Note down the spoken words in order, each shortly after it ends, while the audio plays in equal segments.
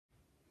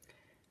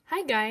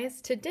Hi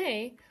guys,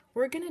 today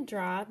we're going to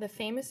draw the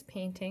famous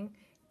painting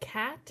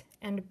Cat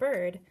and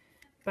Bird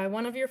by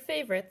one of your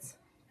favorites,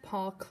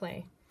 Paul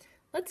Klee.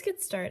 Let's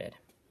get started.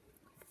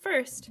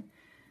 First,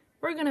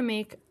 we're going to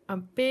make a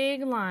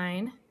big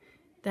line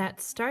that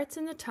starts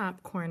in the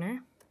top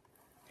corner,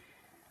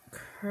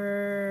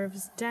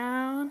 curves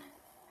down,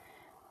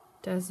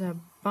 does a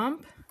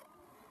bump,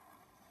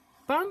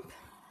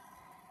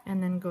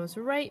 and then goes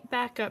right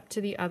back up to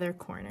the other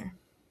corner.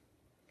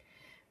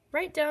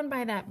 Right down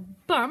by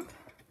that bump,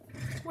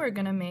 we're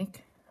going to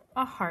make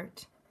a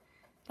heart.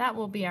 That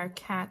will be our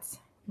cat's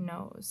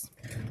nose.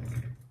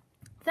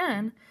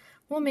 Then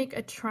we'll make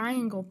a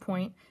triangle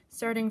point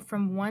starting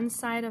from one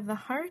side of the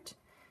heart,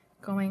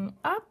 going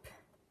up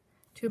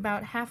to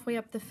about halfway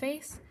up the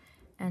face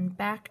and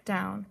back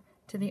down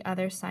to the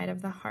other side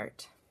of the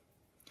heart.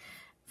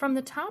 From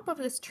the top of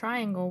this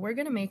triangle, we're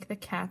going to make the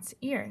cat's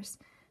ears.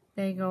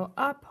 They go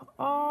up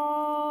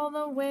all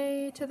the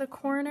way to the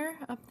corner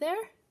up there,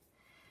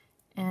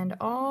 and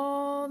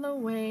all the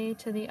way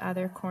to the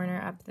other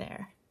corner up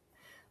there.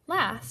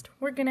 Last,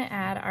 we're going to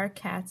add our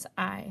cat's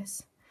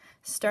eyes.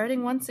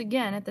 Starting once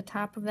again at the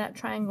top of that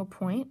triangle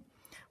point,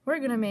 we're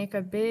going to make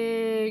a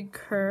big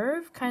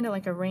curve, kind of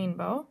like a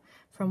rainbow,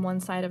 from one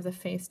side of the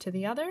face to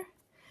the other,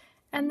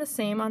 and the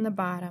same on the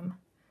bottom,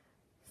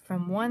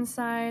 from one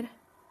side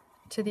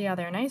to the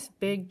other. Nice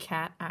big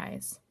cat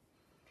eyes.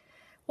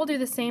 We'll do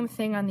the same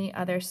thing on the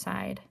other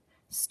side.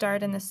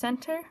 Start in the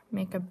center,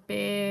 make a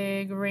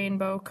big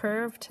rainbow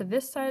curve to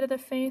this side of the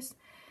face,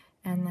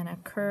 and then a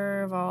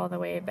curve all the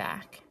way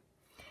back.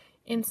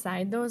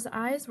 Inside those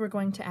eyes, we're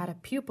going to add a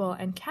pupil,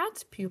 and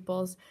cats'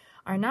 pupils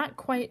are not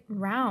quite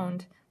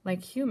round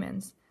like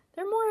humans.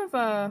 They're more of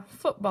a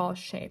football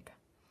shape.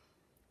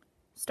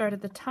 Start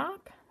at the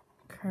top,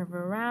 curve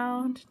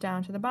around,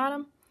 down to the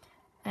bottom,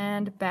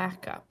 and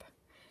back up.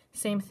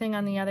 Same thing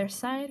on the other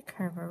side,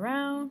 curve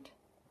around,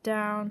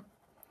 down,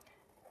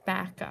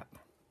 back up.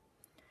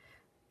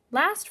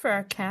 Last, for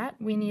our cat,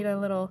 we need a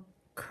little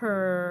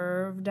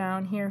curve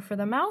down here for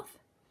the mouth.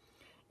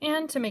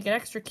 And to make it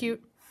extra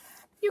cute,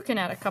 you can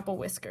add a couple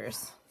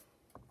whiskers.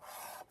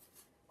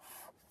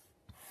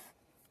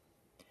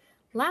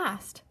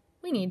 Last,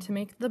 we need to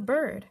make the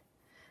bird.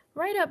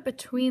 Right up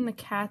between the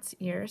cat's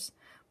ears,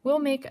 we'll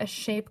make a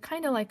shape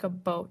kind of like a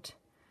boat.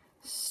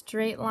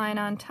 Straight line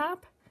on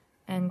top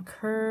and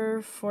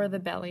curve for the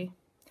belly.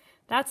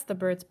 That's the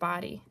bird's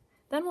body.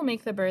 Then we'll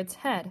make the bird's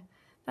head.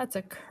 That's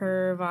a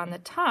curve on the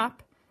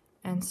top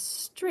and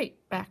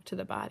straight back to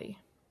the body.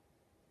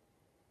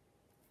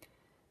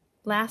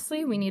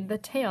 Lastly, we need the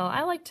tail.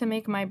 I like to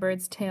make my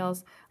bird's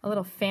tails a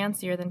little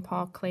fancier than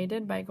Paul Klee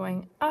did by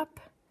going up,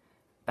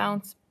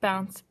 bounce,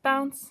 bounce,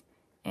 bounce,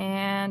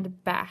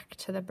 and back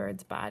to the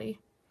bird's body.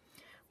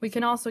 We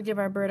can also give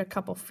our bird a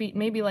couple feet,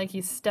 maybe like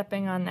he's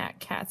stepping on that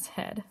cat's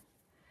head.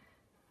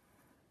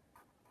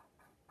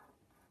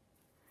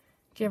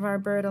 Give our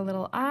bird a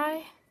little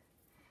eye,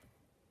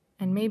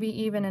 and maybe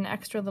even an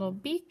extra little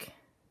beak,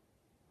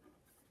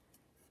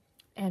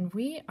 and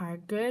we are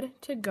good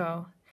to go.